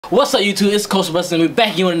What's up, YouTube? It's Coach Bustas and we're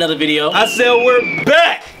back here with another video. I said we're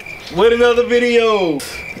back with another video.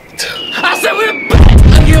 I said we're back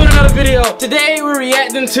again with another video. Today we're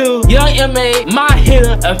reacting to Young M.A. My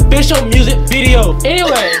Hitta official music video.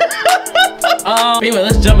 Anyway,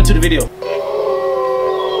 let's jump into the video.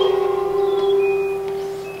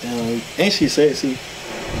 Ain't she sexy?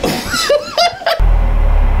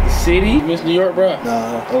 City? You miss New York, bro?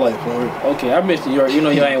 Nah, I like Florida. Okay, I miss New York. You know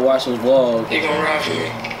y'all ain't watch those vlogs. You gonna ride for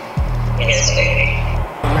me? I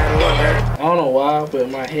don't know why, but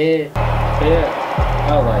in my head,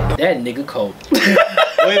 I was like, that nigga cold.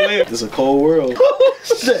 Wait. It's a cold world.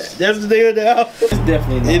 That's the name of the album. It's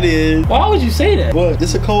definitely not. It is. Why would you say that? What?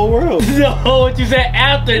 It's a cold world. No, what you said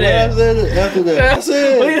after that. I said after that. I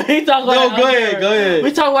said. We talk about no, go ahead.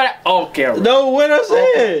 We talk about it on camera. No, what I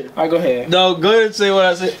said. Alright, go ahead. No, go ahead and say what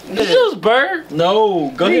I said. This was Bird.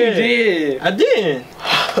 No, go ahead. You did. I didn't.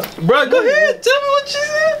 Bro, go ahead. Tell me what you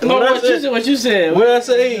said. No, what you said. What did I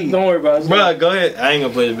say? Don't worry about it. Bro, go ahead. I ain't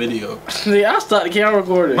gonna play the video. I'll start the camera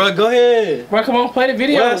recording. Bro, go ahead. Bro, come on, play the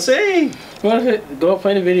video. What I say? Go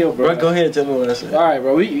play the video, bro. Bro, go ahead and tell me what I said. Alright,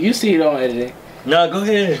 bro. You see it on editing. No, go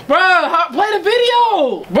ahead. Bro, play the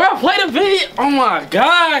video. Bro, play the video. Oh my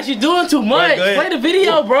gosh, you're doing too much. Bro, play the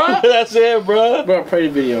video, bro. What I said, bro? Bro, play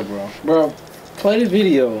the video, bro. Bro, play the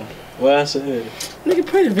video. What I said? Nigga,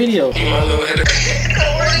 play the video. My little Hitta.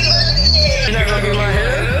 You're not gonna be my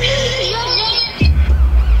Hitta?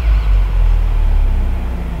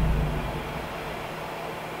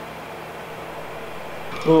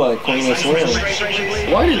 Look like Queen and Slim.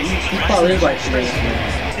 Why did you probably like Slim?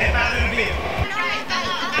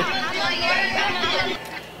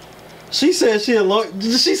 She said she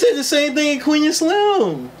said the same thing in Queen and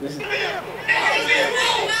Slim. This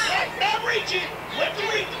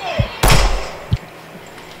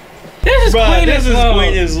is Queen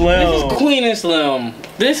and Slim.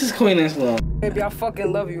 This is Queen and Slim. Baby, I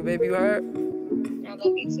fucking love you, baby, you heard?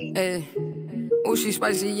 Hey. Oh, she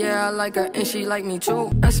spicy, yeah, I like her, and she like me too.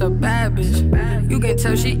 That's a bad bitch. You can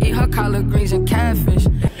tell she eat her collard greens and catfish.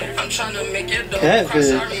 I'm trying to make it catfish.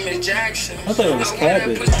 I thought it was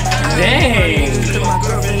cabbage. Dang.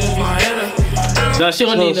 No, she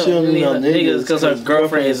don't need no niggas because her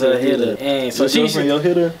girlfriend is a hitter. And so your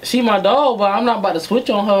hitter? She my dog, but I'm not about to switch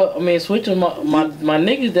on her. I mean, switch on my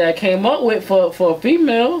niggas that I came up with for a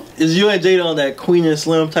female. Is you and Jada on that Queen and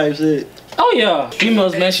Slim type shit? Oh yeah,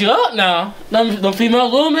 females mess you up now. Them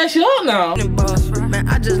females will mess you up now. Man,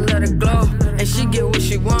 I just let her glow, and she get what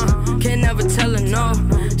she want. Can't never tell her no.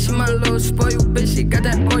 She my little spoiled bitch, she got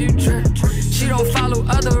that oil drip. She don't follow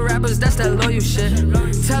other rappers, that's that loyal shit.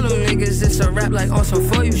 Tell them niggas it's a rap like on some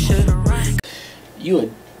for you shit.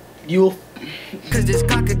 You. Cause this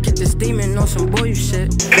cock could get this demon on some boy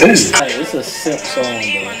shit. Like, it's a simp song,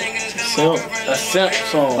 bro. A simp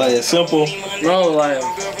song. Like it's simple. No, like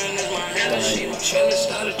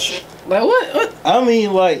what? I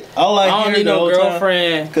mean, like I don't need no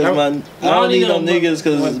girlfriend. Cause I don't need no niggas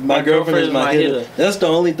cause my girlfriend is my hitter. That's the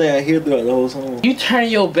only thing I hear throughout the whole song. You turn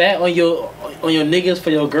your back on your niggas for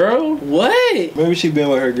your girl? What? Maybe she been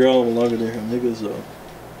with her girl longer than her niggas though.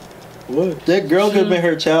 What? That girl could have been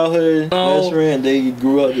her childhood best friend. They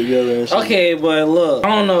grew up together and shit. Okay, but look, I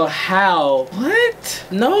don't know how. What?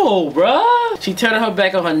 No, bruh. She turned her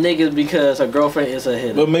back on her niggas because her girlfriend is a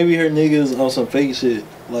hitter. But maybe her niggas on some fake shit,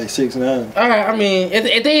 like 6ix9ine. Alright, I mean,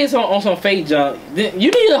 if they is on some fake junk, then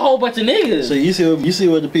you need a whole bunch of niggas. So you see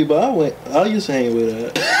what the people I used to hang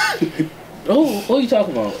with at. Who you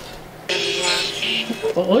talking about?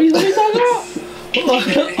 What you talking about? We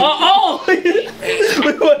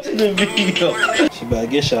watching the video. She about to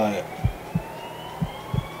get shot at.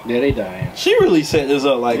 Yeah, they dying. She really set this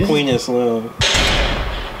up like Queen and Slim.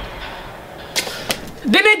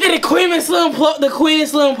 Then they did the Queen and Slim pose. How you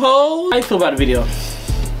feel about the video?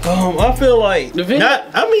 I feel like the video.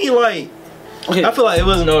 Okay. I feel like it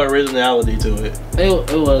wasn't no originality to it.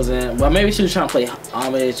 It wasn't, but maybe she was trying to play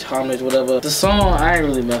homage, whatever. The song, I ain't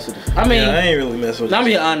really mess with it. I mean, yeah, I ain't really mess with it. I'll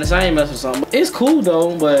be honest, I ain't mess with something. It's cool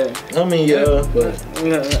though, but I mean, yeah, but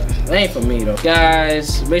it ain't for me though.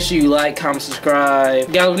 Guys, make sure you like, comment,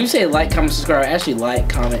 subscribe. Guys, when you say like, comment, subscribe, actually like,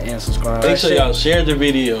 comment, and subscribe. Make sure y'all share the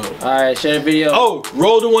video. Alright, share the video. Oh,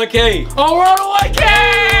 roll to 1K. Oh, roll to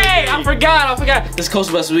 1K! I forgot. This is Coach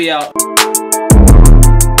Bustas, we out.